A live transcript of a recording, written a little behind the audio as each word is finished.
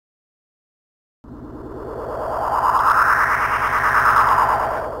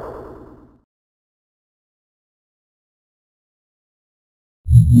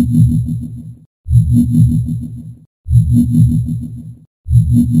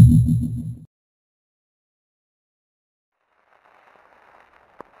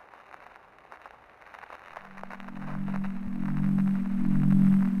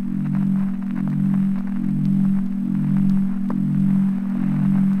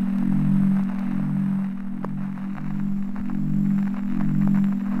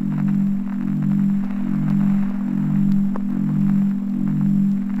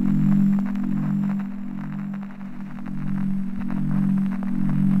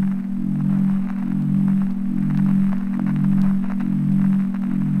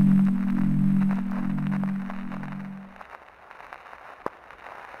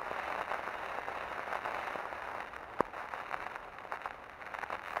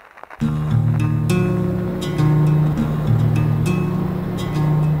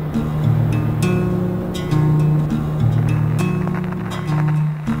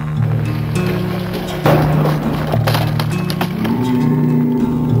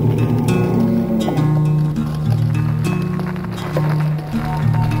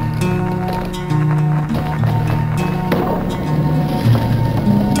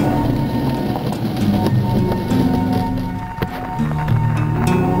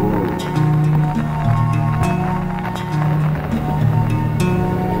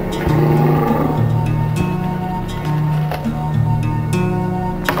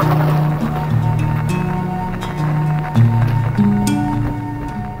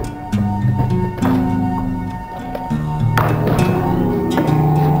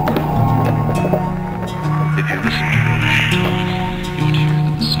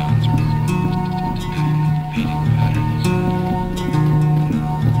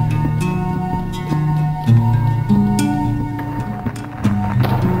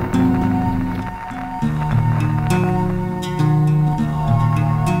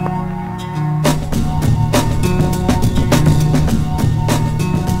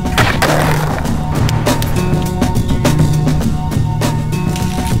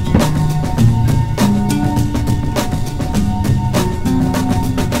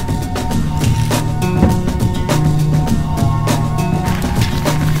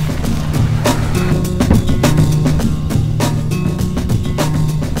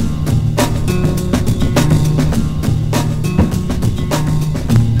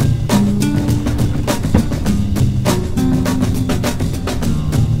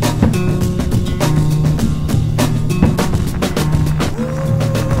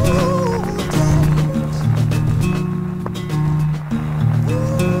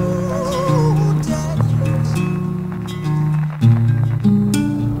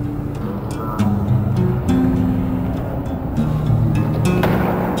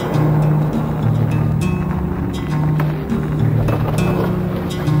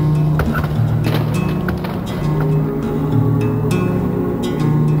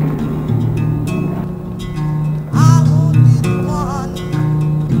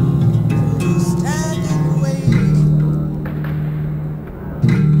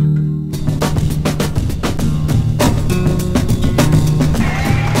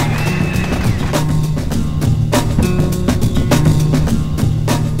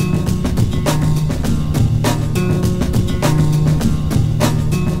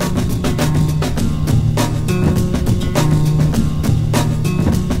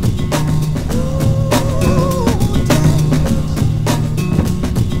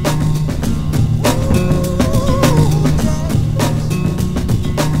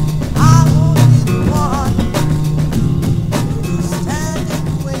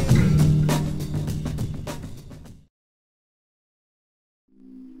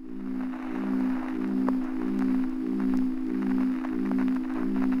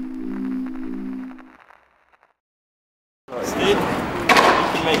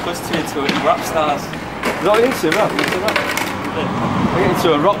make us two rap stars. No, into a rap, into a rap. I get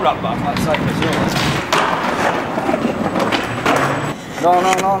into a rock rap band, like Cypress Hill. No,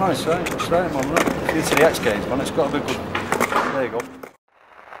 it's right, man. Look. Into the X Games, man, it's got to be good. There you go.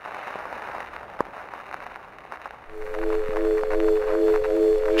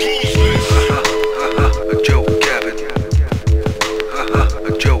 A joke, Gavin.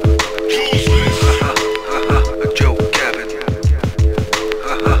 A joke. A joke, Gavin.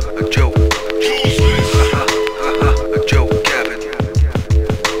 A joke. A joke, Gavin.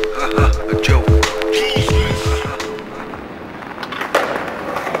 A joke.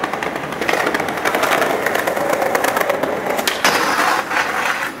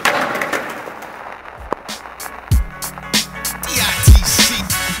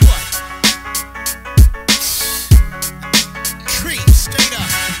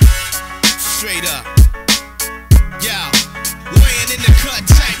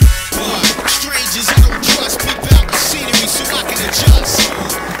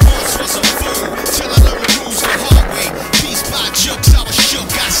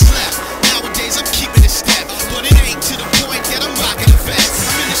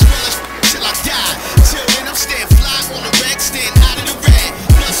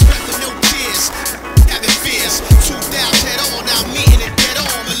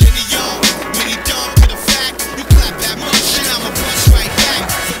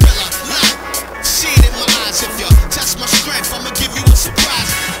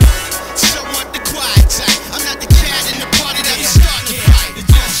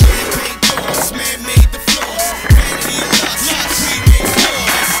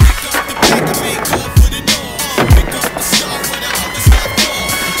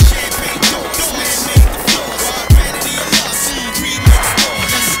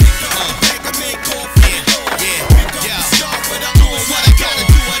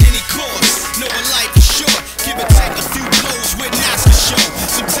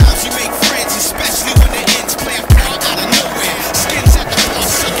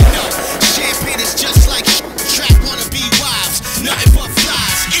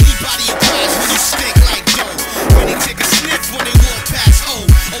 Everybody applies when you stink like dough. When they take a sniff when they walk past O,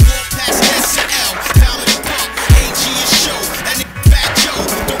 or walk past S and L. Down in the park, AG is show. That nigga Fat Joe,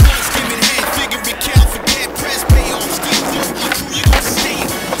 the ones giving head, figuring count for dead press payoffs. Deep through, who you gon' stay?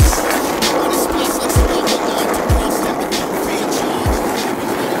 When it splits like some other line, the cross that we don't reach on.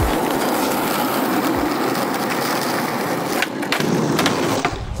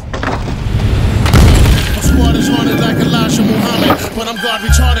 My squad is haunted like Elijah Muhammad, but I'm God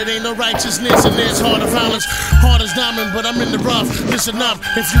retarded, ain't no righteousness, and there's harder violence. Hard as diamond, but I'm in the rough. Listen up,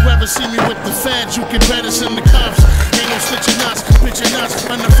 if you ever see me with the feds, you can better send the cuffs. Ain't no snitching nuts, bitchin' nuts,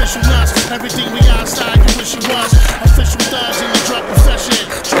 unofficial nuts. Everything we outside, you wish you was. Official thugs in the drug profession,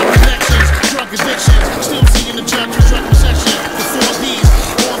 drug connections, drug addictions. Still seeing the judge for drug possession. Before these,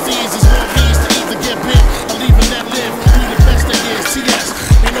 all these is more these to either get bit or leave and let live. Be the best that is, TS.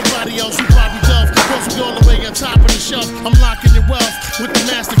 Ain't nobody else who probably does. Cause we all the way on top of the shelf. I'm locking your wealth with the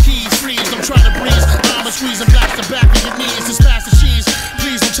master keys. Freeze, I'm trying to breeze. I'm a squeeze and blast the back of your knees. Just pass the cheese.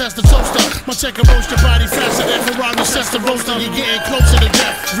 Please don't test the toaster. My check can roast your body faster than Ferrari sets the roaster. You're getting closer to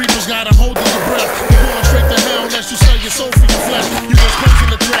death. Reapers got a hold of your breath. You're going straight to hell unless you sell your soul for your flesh. You was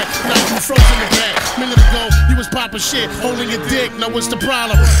posing the threat, now you frozen the bed. Minute ago, you was popping shit, holding your dick. Now what's the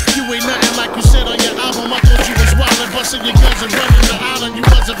problem? You ain't nothing like you said on your album. I thought you was wildin', busting your guns and running the island. You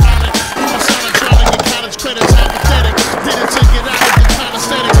wasn't violent. You was silent, trying to get college credits. Hypothetic, didn't take it out of the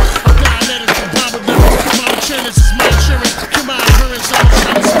calisthenics. I'm dianetic from bomber lyrics. My insurance is my insurance. Come on, occurrence, I'm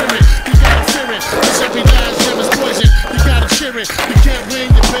trying to steer it. You gotta fear it, cause every last gem is poison. You gotta cheer it. You can't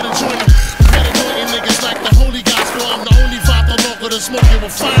win, you better join them. You better anoint niggas like the holy gospel. I'm the only vato local to smoke it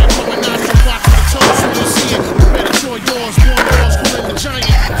with fire. Coming out from rock to the toes, when you see it. You better show yours, born yours, calling the giant.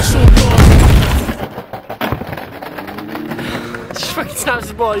 Show yours. Just fucking snaps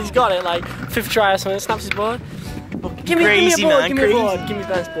his board, he's got it, like, 5th try or something, snaps his board. Give me a board, give me a board, give me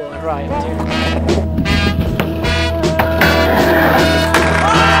Ben's board, right,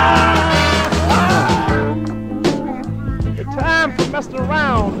 The time for messing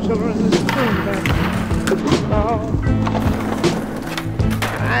around, children, is soon, man.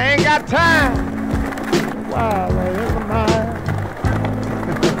 I ain't got time. Wow, there's a mind.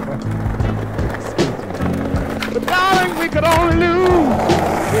 But darling, we could only lose.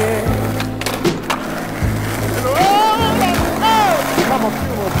 Yeah. And oh, come on,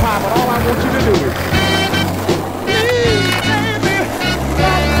 funeral pie, but all I want you to do is please, baby,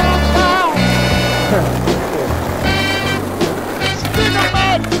 come down. Stick a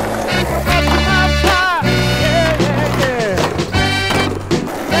butt to my pie. Yeah, yeah, yeah.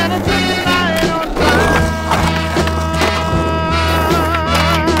 And it's just a night on time.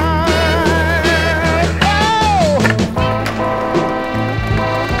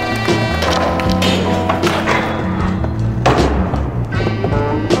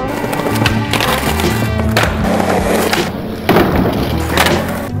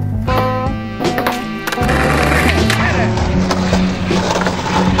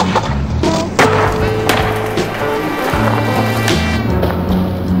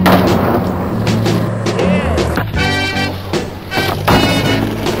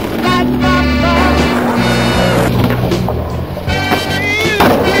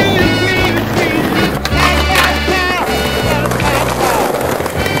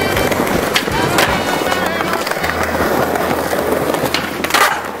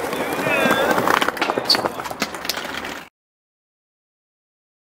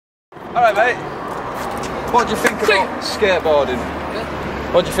 Alright mate, what do you think about skateboarding?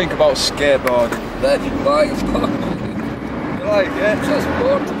 What do you think about skateboarding? Legend like it's fun. You like it? Just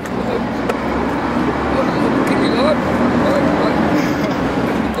bored. Can you like?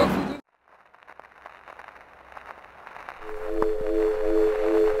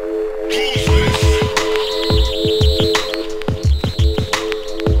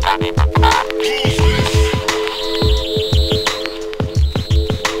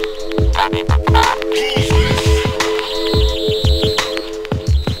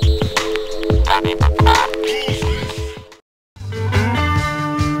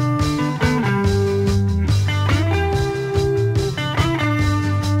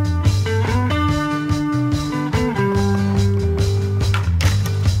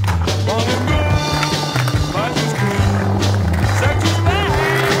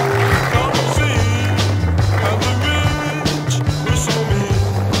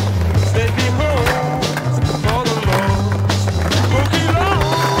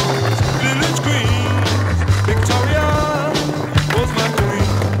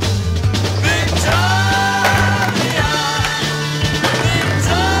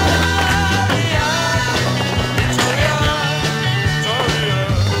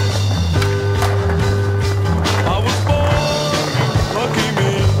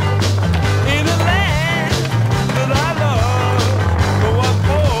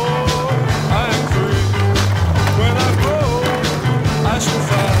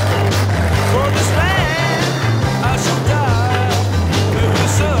 For this land I shall die. With the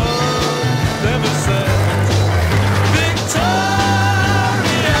sun never sets.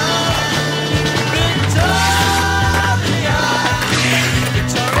 Victoria, Victoria,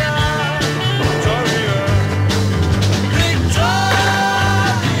 Victoria, Victoria, Victoria,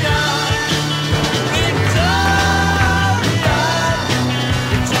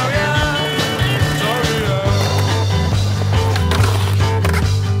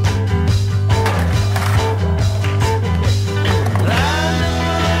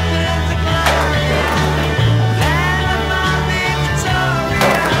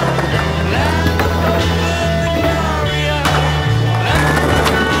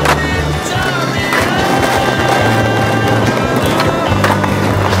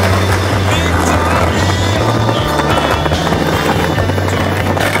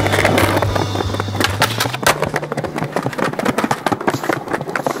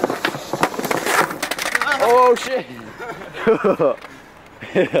 Oh shit!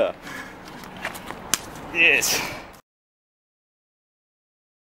 Yeah. Yes.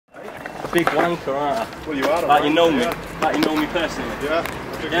 Big wanker, aren't I? Well, you are. Like you know me. Yeah. Like you know me personally. Yeah. I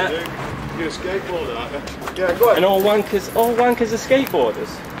think Yeah. you do. You're a skateboarder, aren't you? Yeah, go ahead. And all wankers are skateboarders.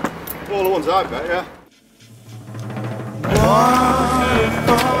 All the ones I bet, yeah.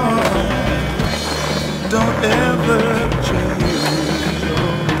 Don't ever change your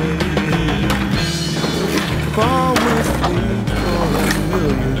ways. Fall with me for a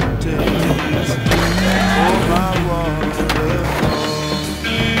million days. Oh, my waterfall.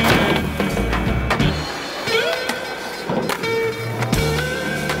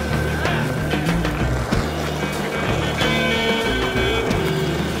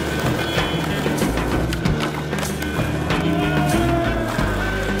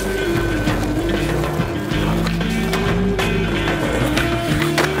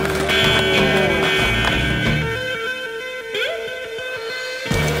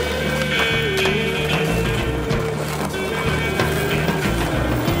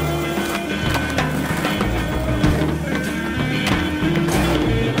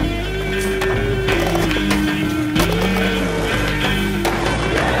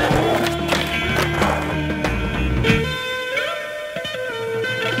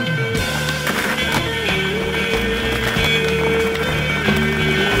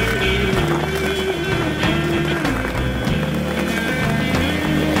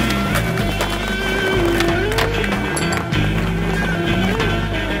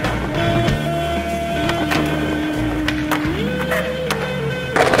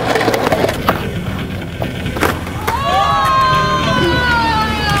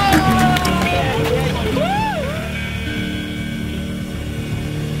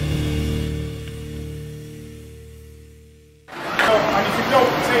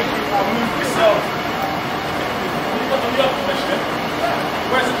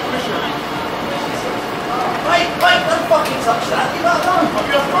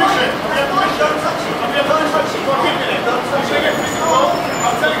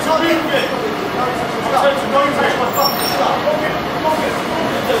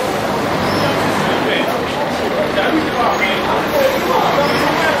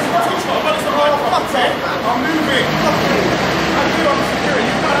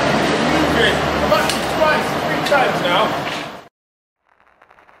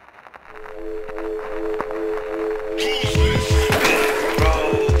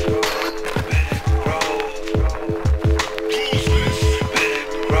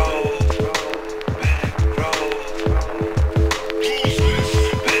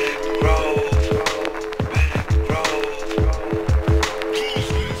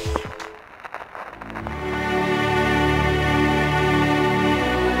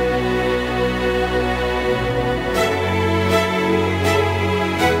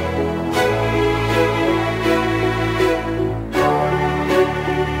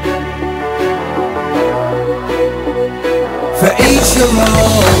 For each a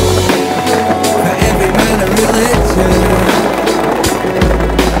role, for every man a religion.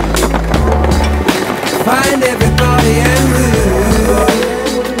 Find everybody and move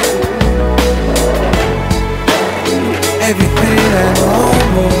everything and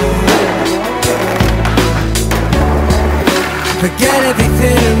more. Forget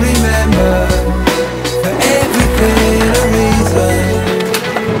everything and remember, for everything a reason.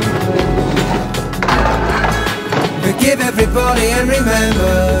 Forgive everybody and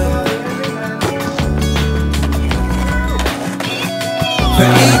remember, for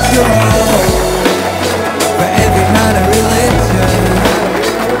each your own, for every man a religion.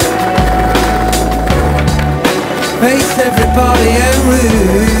 Face everybody and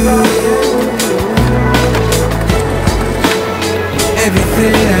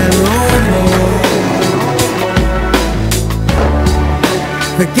Everything and more.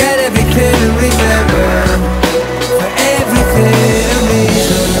 Forget everything and remember. For everything a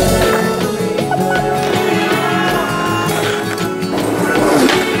reason.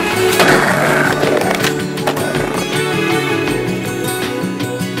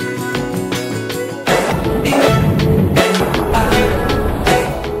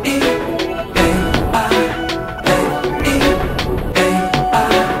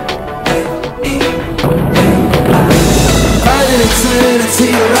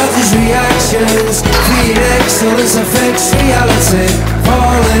 Reactions, feed excellence affects reality.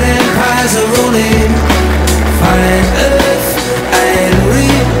 Fallen empires are running, find earth and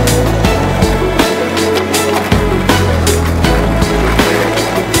reap.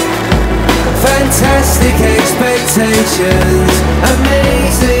 Fantastic expectations,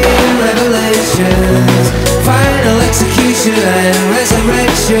 amazing revelations. Final execution and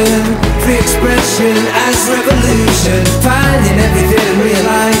resurrection, free expression as revolution. Finding everything and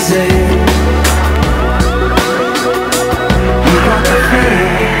realizing you got the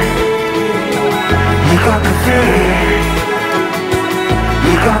feeling, you got the feeling,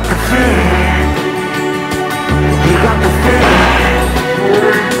 you got the feeling, you got the feeling,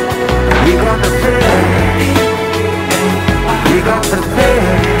 you got the feeling, you got the feeling,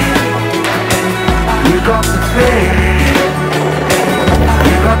 you got the feeling, you got the feeling,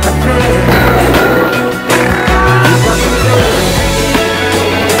 you got the feeling.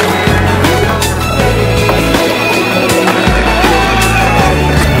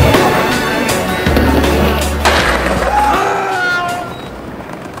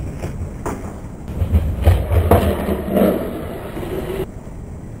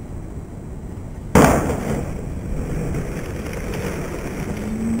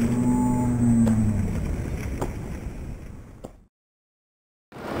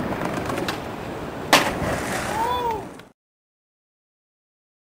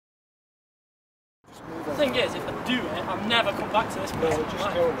 The thing is, if I do it, I'll never come back to this place. No,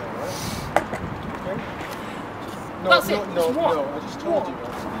 just go now, right? Okay? No, That's no, it. no, Just what? no, I just told you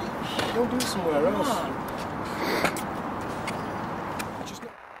that. Go do it somewhere else. Just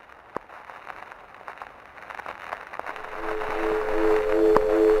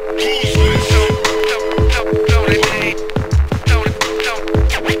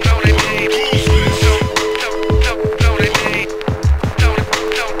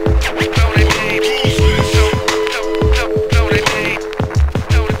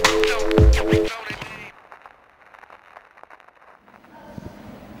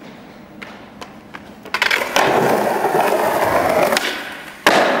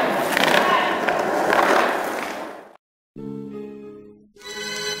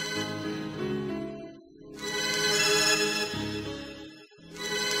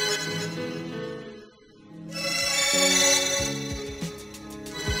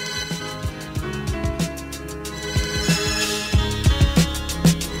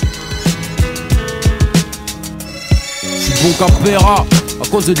Bon capéra, à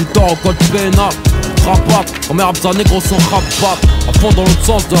cause du temps au code pénal. Rabat, première absa négro sans rabat. À fond dans l'autre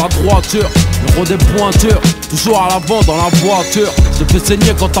sens de la droiture. Numéro des pointures, toujours à l'avant dans la voiture. Je te fais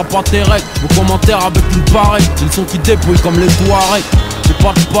saigner quand t'as pas tes règles. Vos commentaires avec une pareille. J'ai le son qui débrouille comme les Touaregs. J'ai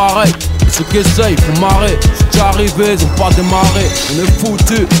pas de pareil, mais ceux qui essayent faut marrer. J'suis déjà arrivé, ils ont pas démarré. On est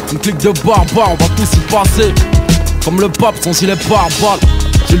foutus, une clique de barbares, on va tous y passer. Comme le pape sans gilet pare-balles.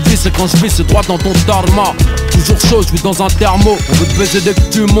 J'ai le vice et quand je vis c'est droit dans ton tarma. Toujours chaud, je vis dans un thermo. On veut te baiser dès que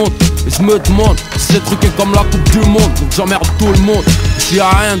tu montes. Et je me demande si c'est truqué comme la coupe du monde. Donc j'emmerde tout le monde. Ici y'a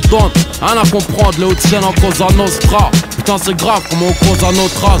rien de donne, rien à comprendre. Les hautes scènes en cause à Nostra. Putain c'est grave comment on cause à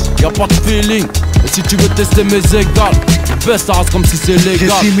notre âge. Y'a pas de feeling. Et si tu veux tester mes égales, je baisse ta race comme si c'est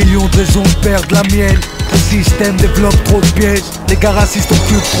légal. J'ai 6 millions de raisons de perdre la mienne. Le système développe trop de pièges. Les gars racistes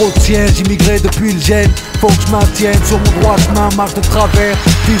occupent trop de sièges. Immigré depuis le gène, faut que je maintienne sur mon droit chemin, marche de travers.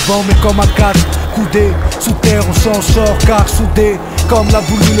 Vivant mais comme à 4 coudées. Sous terre on s'en sort car soudé. Comme l'a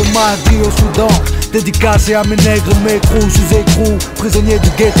voulu le Mahdi au Soudan. Dédicacé à mes nègres, mes crews sous écrou. Prisonnier du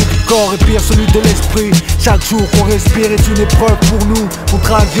ghetto du corps et pire celui de l'esprit. Chaque jour qu'on respire est une épreuve pour nous. Mon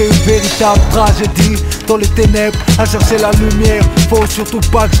trajet une véritable tragédie. Dans les ténèbres, à chercher la lumière. Faut surtout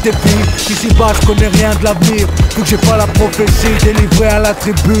pas que je dévie. Ici bas je connais rien de l'avenir. Vu que j'ai pas la prophétie délivrée à la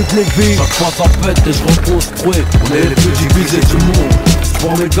tribu de Lévi. Chaque fois ça pète et je reconstruis. On est les plus divisés du monde. C'est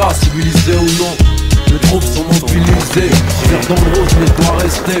pour mes gars, civilisés ou non. Les troupes sont mobilisées. J'vire dans le rose mais je dois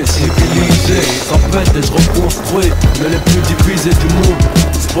rester civilisé. Ça pète et je reconstruis. On est les plus divisés du monde.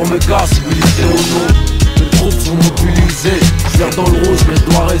 C'est pour mes gars, civilisés ou non. Les troupes sont sont mobilisés. Je viens dans le rouge mais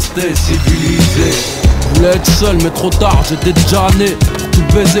je dois rester civilisé. Je voulais être seul mais trop tard, j'étais déjà né. Tout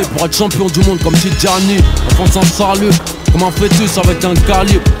baiser pour être champion du monde comme Tidjani. Enfant sans salut, comme un fœtus avec un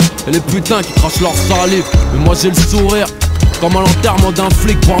calibre. Et les putains qui crachent leur salive. Mais moi j'ai le sourire, comme à l'enterrement d'un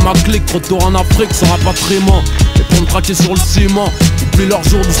flic. Voir ma clique, retour en Afrique sans rapatriement. Et pour me traquer sur le ciment, oublie leur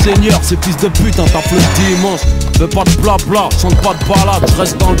jour du Seigneur. Ces fils de pute, un tape le dimanche. Fais pas de blabla, chante pas de balade, je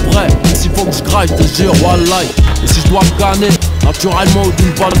reste dans le prêt. Et s'il faut que je graille, je te jure, wallahi. Et si je dois gagner, naturellement ou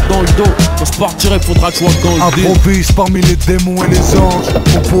d'une balle dans le dos, quand je partirai, faudra que je sois dans le deal. Improvise parmi les démons et les anges.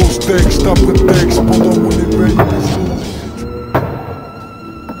 Compose texte après texte pendant mon éveil.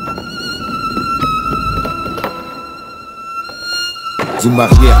 Zoom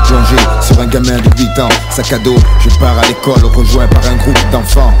arrière plongé sur un gamin de 8 ans. Sac à dos, je pars à l'école rejoint par un groupe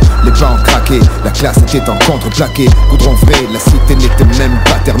d'enfants. Les bancs craqués, la classe était en contreplaqué. Goudron frais, la cité n'était même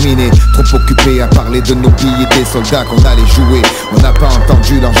pas terminée. Trop occupé à parler de nos billets des soldats qu'on allait jouer. On n'a pas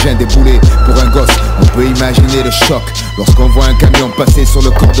entendu l'engin débouler. Pour un gosse, on peut imaginer le choc lorsqu'on voit un camion passer sur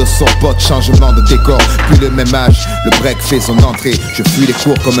le corps de son pote. Changement de décor, plus le même âge. Le break fait son entrée. Je fuis les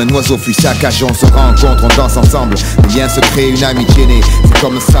cours comme un oiseau fuit sa cage. On se rencontre, on danse ensemble. Les liens se créent, une amitié née. C'est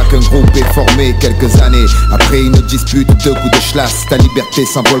comme ça qu'un groupe est formé quelques années après une dispute, 2 coups de chlasse. Ta liberté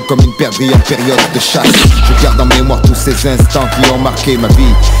s'envole comme une perdrix en période de chasse. Je garde en mémoire tous ces instants qui ont marqué ma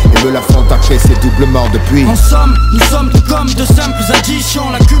vie et me la font apprécier doublement depuis. En somme, nous sommes tout comme de simples additions.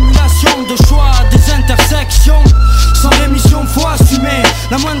 L'accumulation de choix à des intersections. Sans rémission, faut assumer.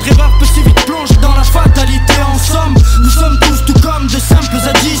 La moindre erreur peut si vite plonger dans la fatalité. En somme, nous sommes tous tout comme de simples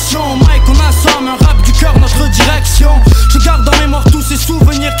additions. Mike, on assomme un rap du cœur, notre direction. Je garde en mémoire tous ces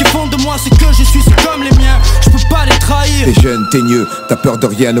souvenirs qui font de moi ce que je suis, c'est comme les miens, je peux pas les trahir. T'es jeune, t'es nieux, t'as peur de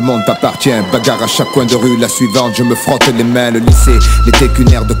rien, le monde t'appartient. Bagarre à chaque coin de rue, la suivante, je me frotte les mains. Le lycée n'était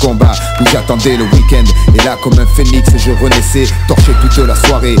qu'une aire de combat où j'attendais le week-end. Et là comme un phénix je renaissais, torché toute la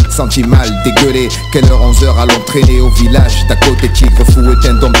soirée, senti mal, dégueulé. Quelle heure, 11 heures, allons traîner au village d'à côté. Tigre fou est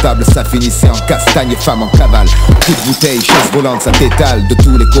indomptable, ça finissait en castagne et femme en cavale. Coup de bouteille, chaise volante, ça t'étale de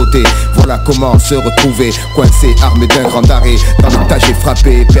tous les côtés. Voilà comment se retrouver, coincé, armé d'un grand arrêt. Dans le tas j'ai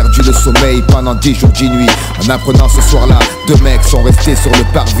frappé, perdu le sommeil pendant 10 jours, 10 nuits. En apprenant ce soir-là, 2 mecs sont restés sur le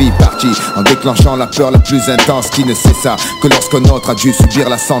parvis, partis en déclenchant la peur la plus intense qui ne cessa que lorsqu'un autre a dû subir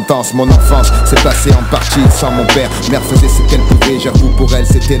la sentence. Mon enfance s'est passée en partie sans mon père. Mère faisait ce qu'elle pouvait, j'avoue pour elle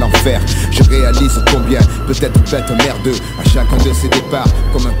c'était l'enfer. Je réalise combien peut-être bête merdeux à chacun de ses départs.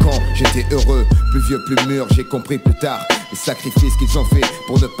 Comme un con, j'étais heureux, plus vieux, plus mûr, j'ai compris plus tard les sacrifices qu'ils ont fait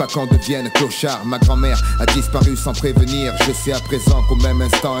pour ne pas qu'on devienne clochard. Ma grand-mère a disparu sans prévenir. Je sais à présent qu'au même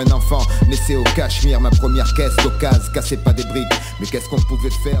instant un enfant naissait au Cachemire. Ma première caisse d'occasion cassait pas des briques. Mais qu'est-ce qu'on pouvait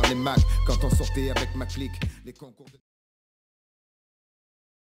faire les Macs quand on sortait avec ma clique? Les concours de...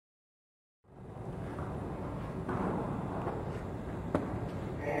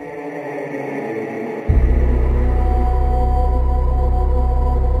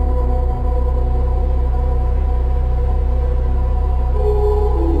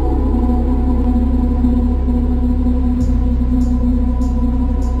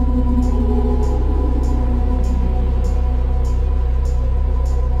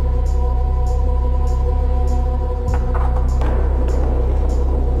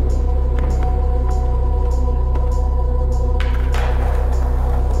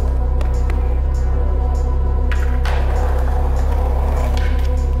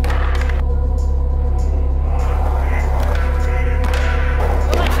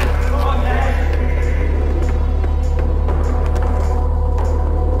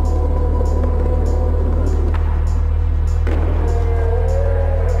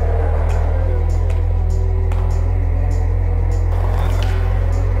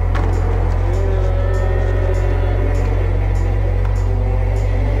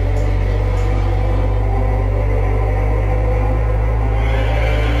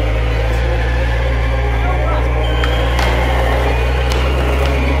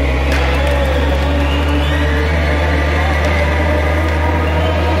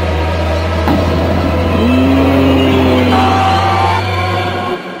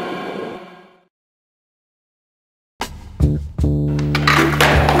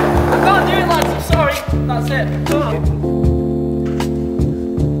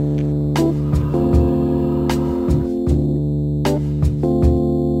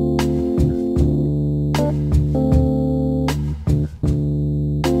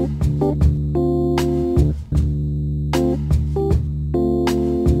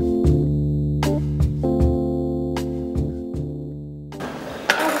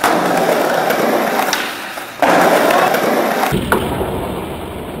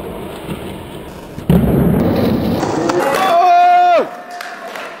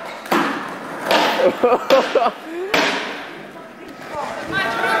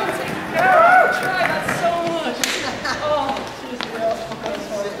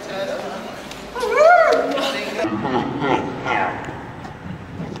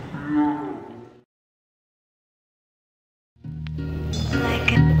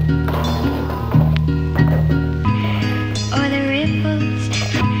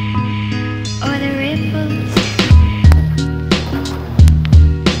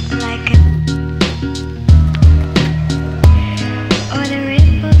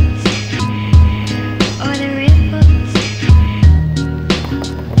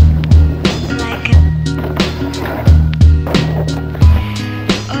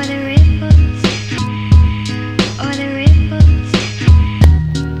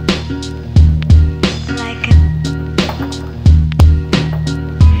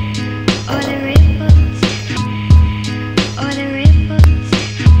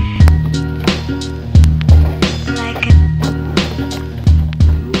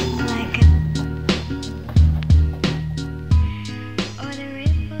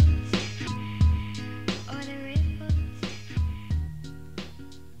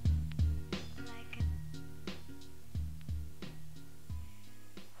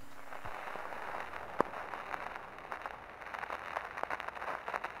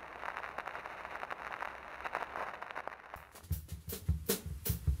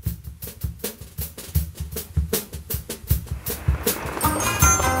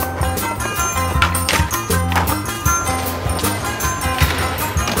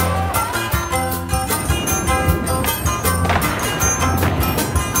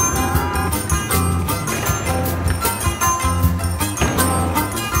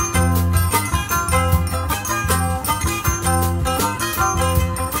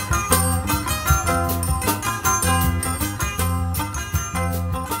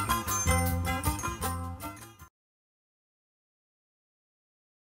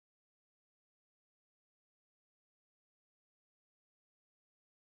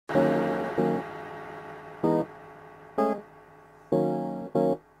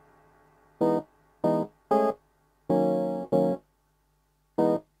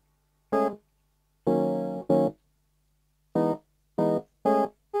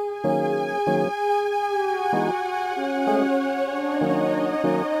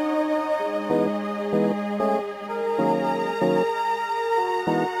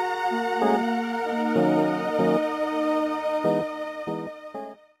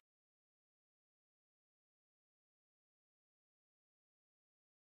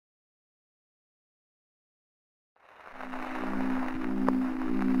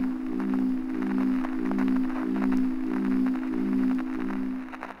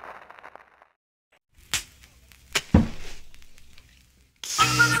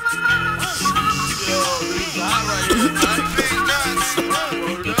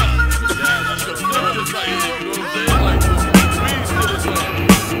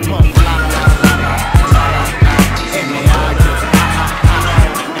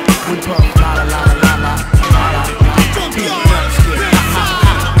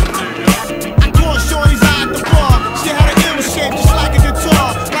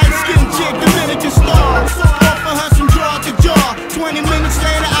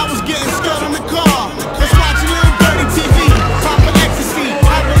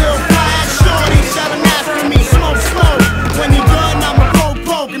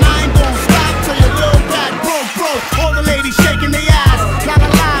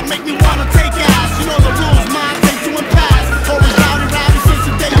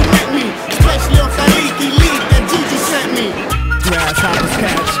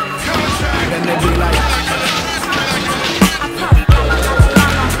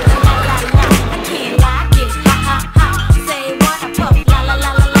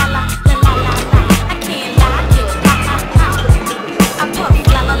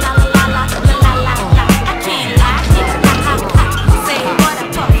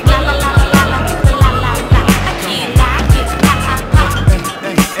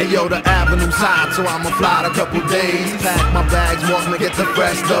 So I'ma fly a couple days. Pack my bags, walk me get the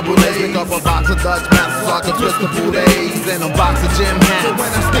fresh double A's. Pick up a box of Dutch masters so I can twist the boot A's. And a box of gym hats so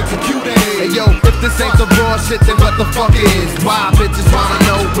when I stick to Q-Days. Hey yo, if this ain't the raw shit, then what the fuck is? Why bitches wanna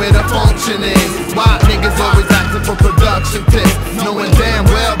know where the function is? Why niggas always asking for production tips, knowing damn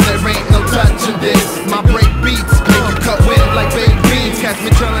well there ain't no touching this. My break beats make you cut wind like baked beans. Catch me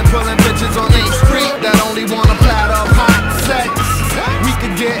chillin', pullin' bitches on 8th Street that only wanna plat up hot sex. We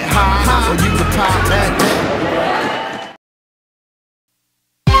could get high, or you could pop that.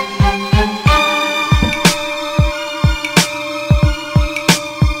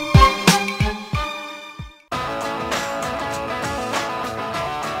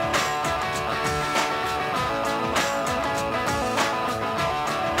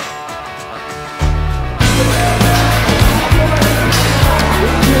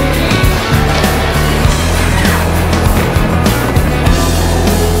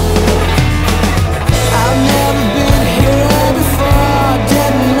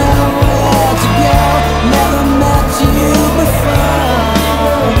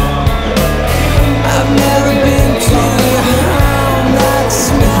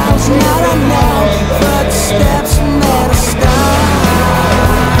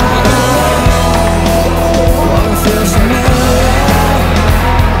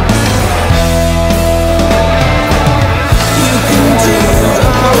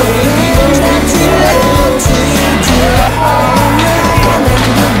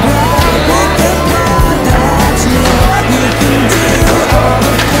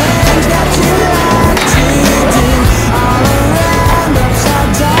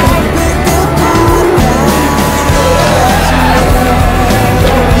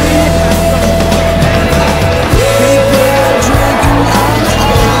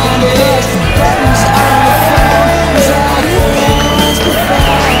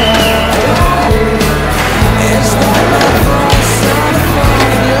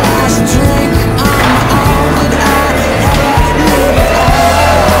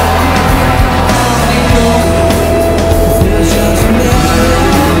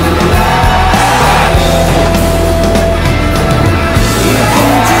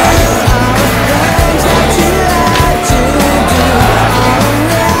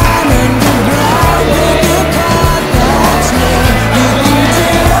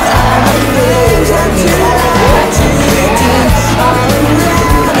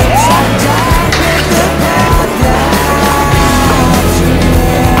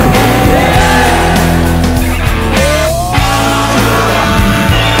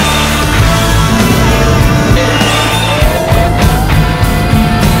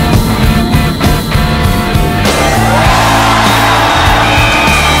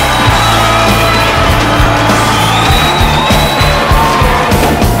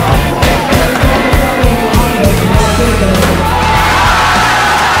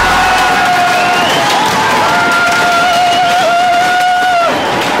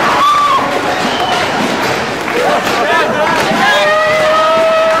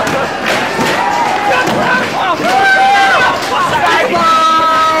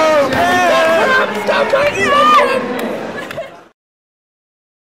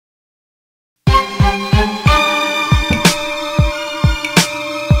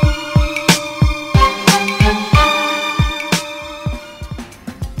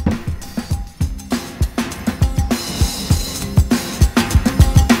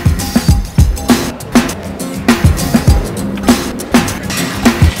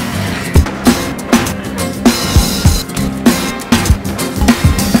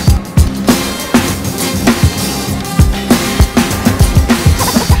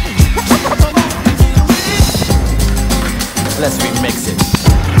 Let's remix it.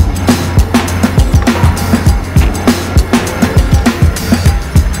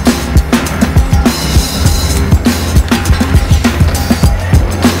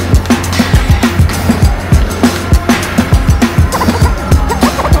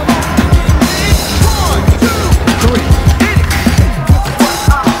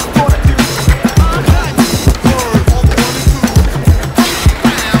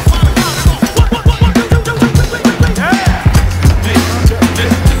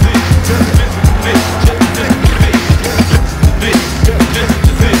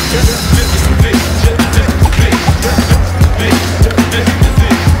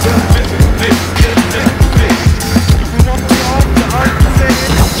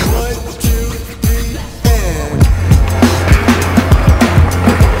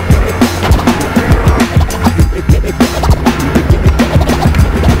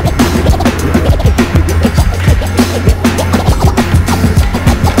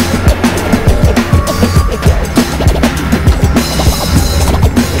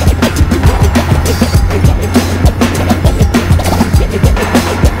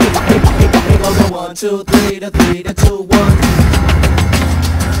 Two, three to 2, 1.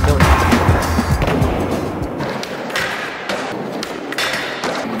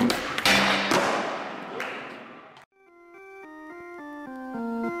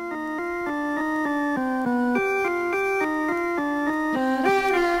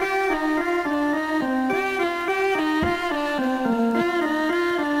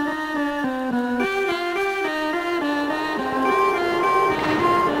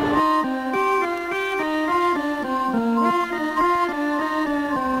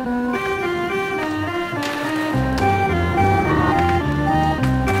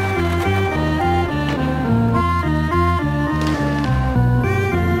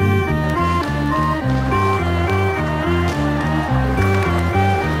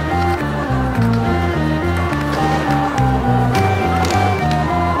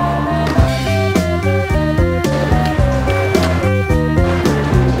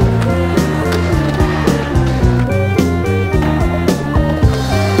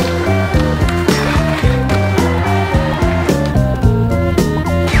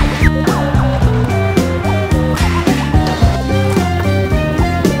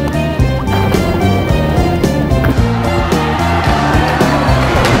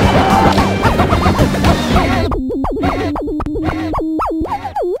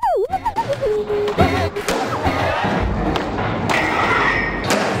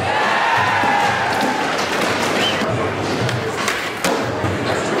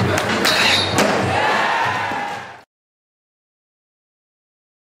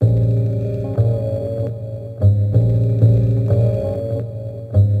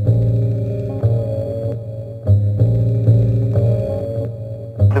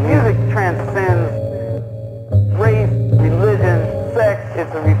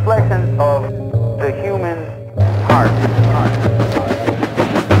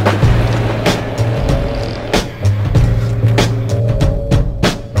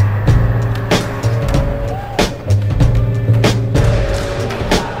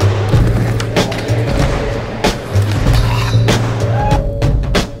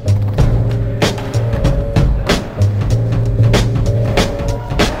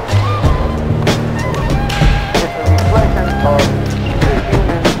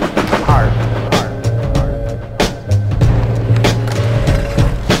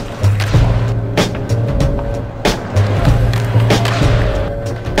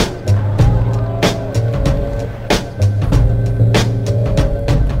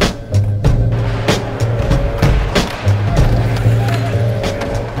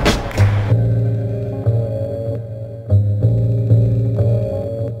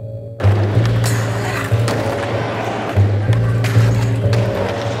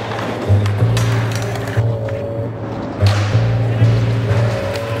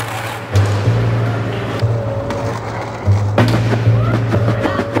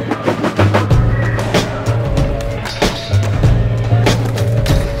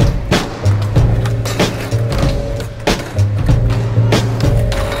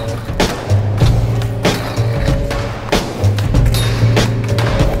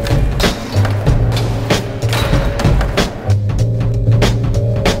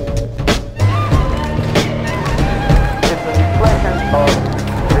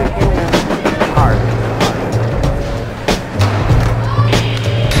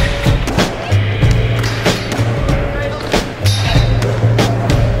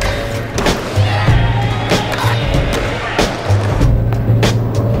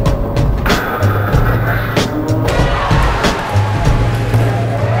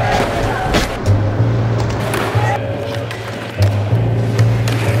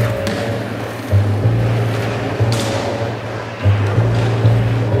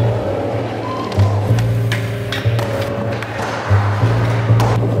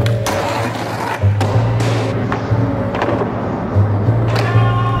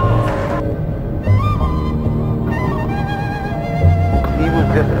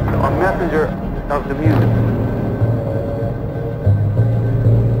 messenger of the music.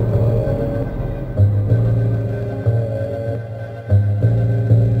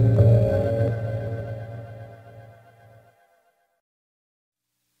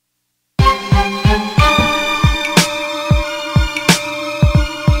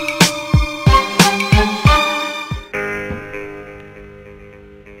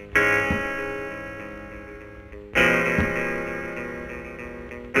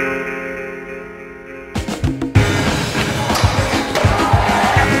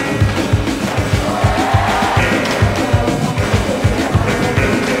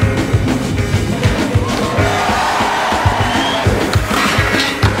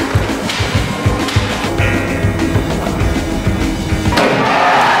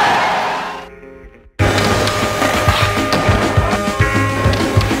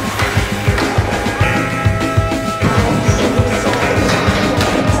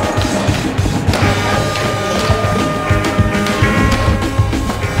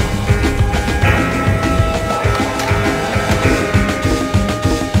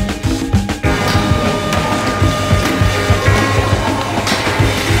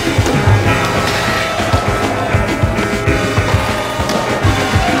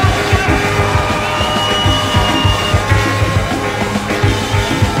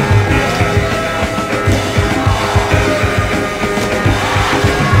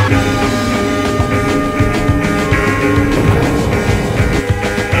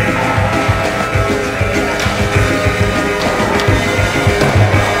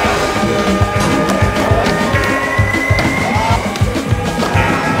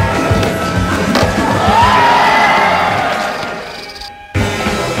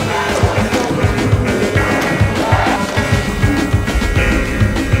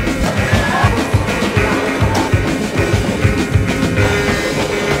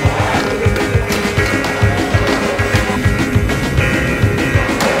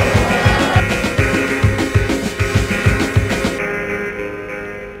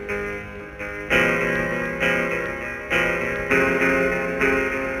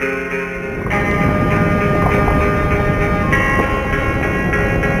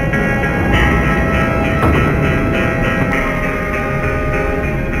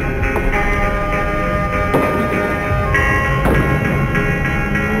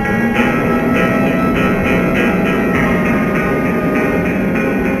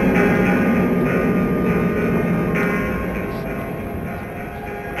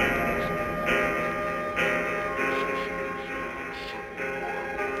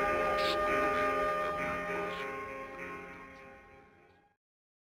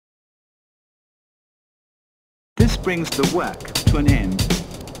 This brings the work to an end.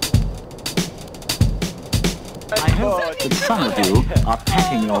 I hope that some of you are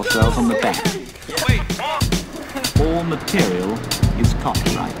patting yourselves on the back. All material is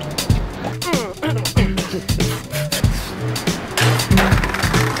copyright.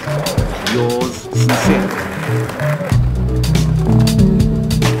 Yours sincerely.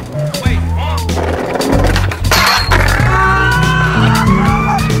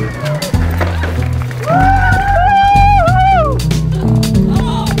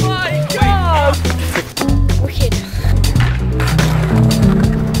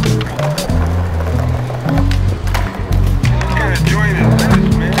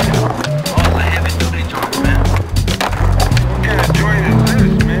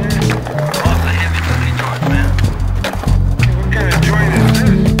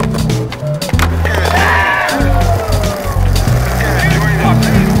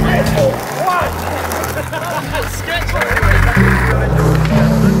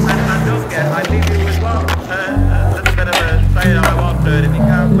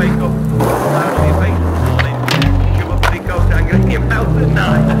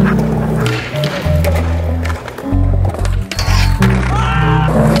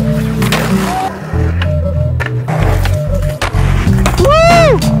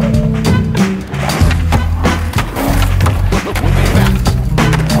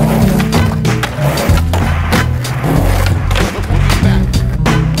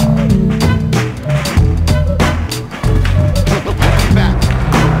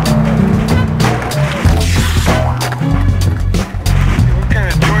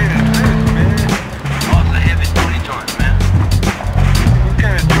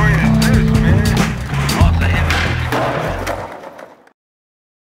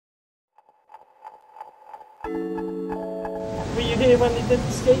 When they did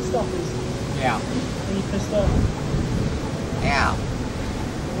the skate stoppers? Yeah. Were you pissed off? Yeah.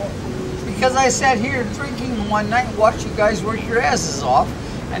 Because I sat here drinking one night and watched you guys work your asses off,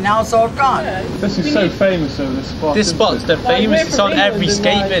 and now it's all gone. This is so famous though, this spot. This spot's dead famous. It's on every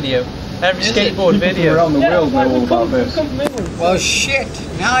skate video, every skateboard video. Around the world know all about this. Well, shit.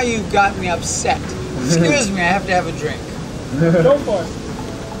 Now you've got me upset. Excuse me, I have to have a drink. Go for it.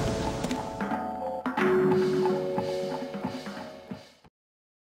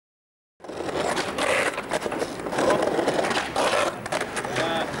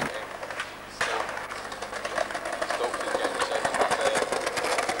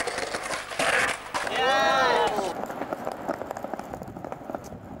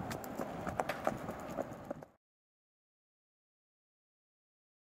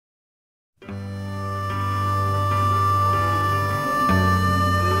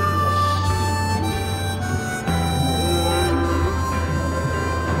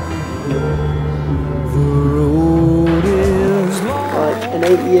 Like an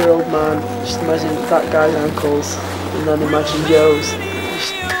 80-year-old man, just imagine that guy's ankles and then imagine Joe's.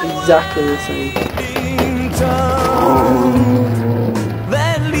 Just exactly the same.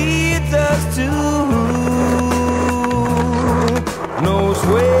 That leads us to who knows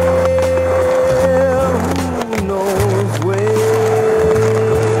where, who knows where.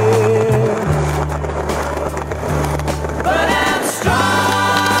 But I'm strong,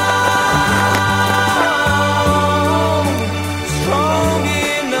 strong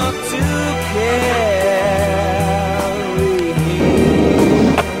enough to carry him.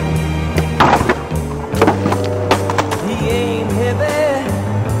 He ain't heavy.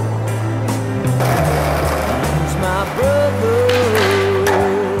 He's my brother.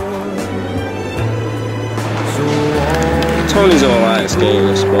 Tony's alright at skating,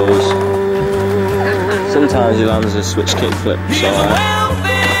 I suppose. Sometimes he lands a switch kick flip, so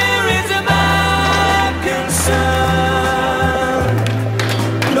Welfare is my concern.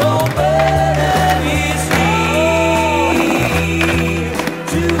 No burden is he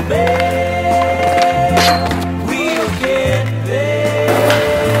to bear. We'll get there.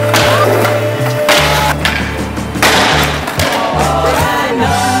 All I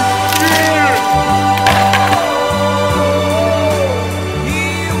know, he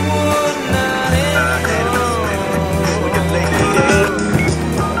would not have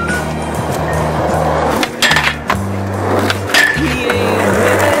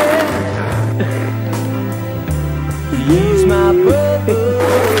he's my brother.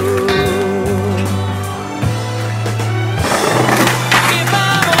 If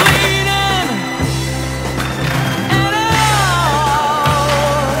I'm leaning at all,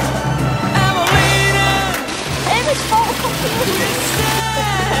 I'm leaning. Every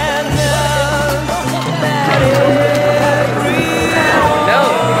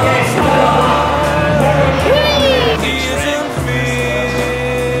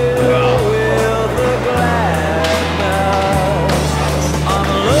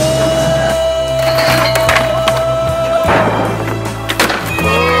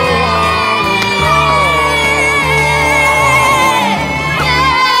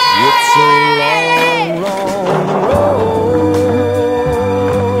It's a long, long road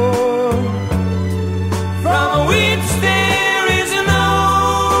from which there is no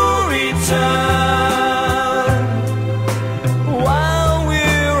return while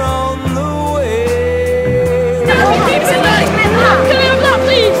we're on the way. Can I have that,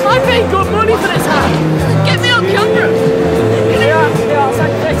 please? I paid good money for this hat. Get me on camera. Yeah, I'll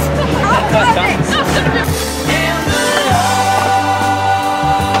take this.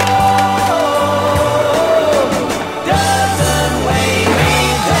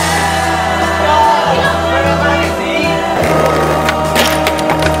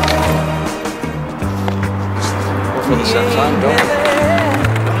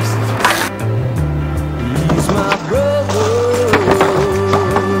 He's my brother.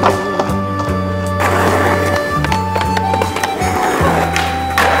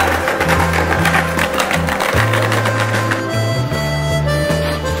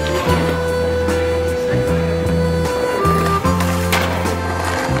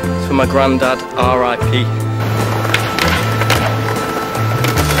 it's for my granddad, R.I.P.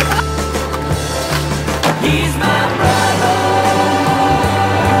 He's my brother.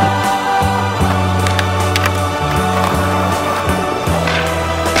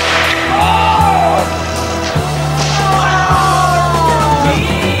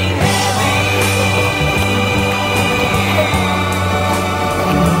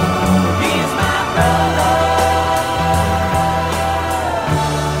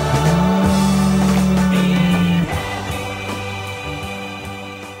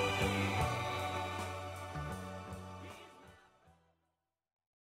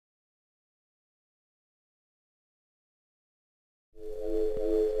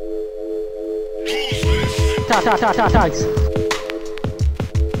 Tags.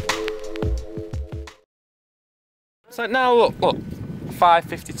 It's like now look,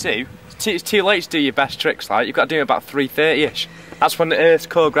 5:52. It's too late to do your best tricks. Like you've got to do about 3:30ish. That's when the Earth's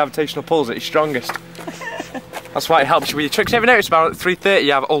core gravitational pull is at its strongest. That's why it helps you with your tricks. You ever notice about 3:30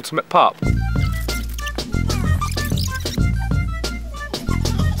 you have ultimate pop? Is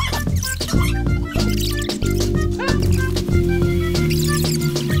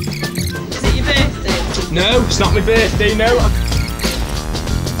it your birthday? No, it's not my birthday, no.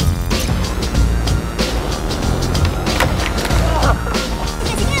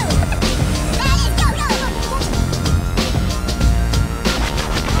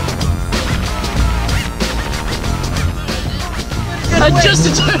 Just a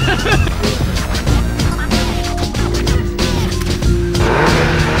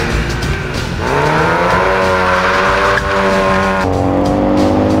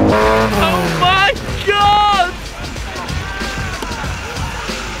Oh my God!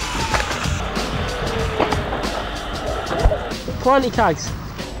 Plenty tags.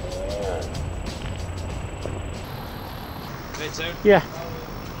 Yeah.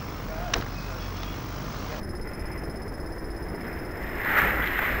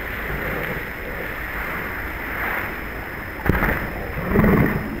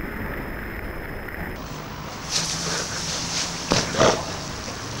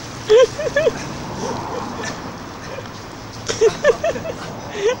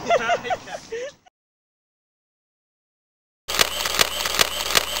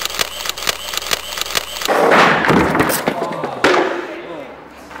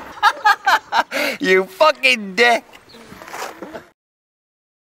 You fucking dick!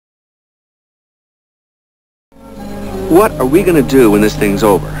 What are we gonna do when this thing's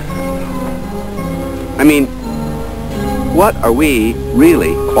over? I mean, what are we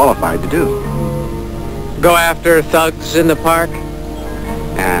really qualified to do? Go after thugs in the park?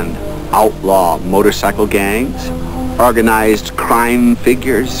 And outlaw motorcycle gangs? Organized crime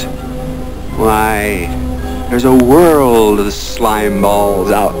figures? Why, there's a world of slime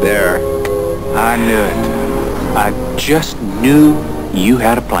balls out there. I knew it. I just knew you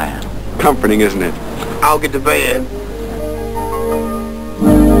had a plan. Comforting, isn't it? I'll get to bed.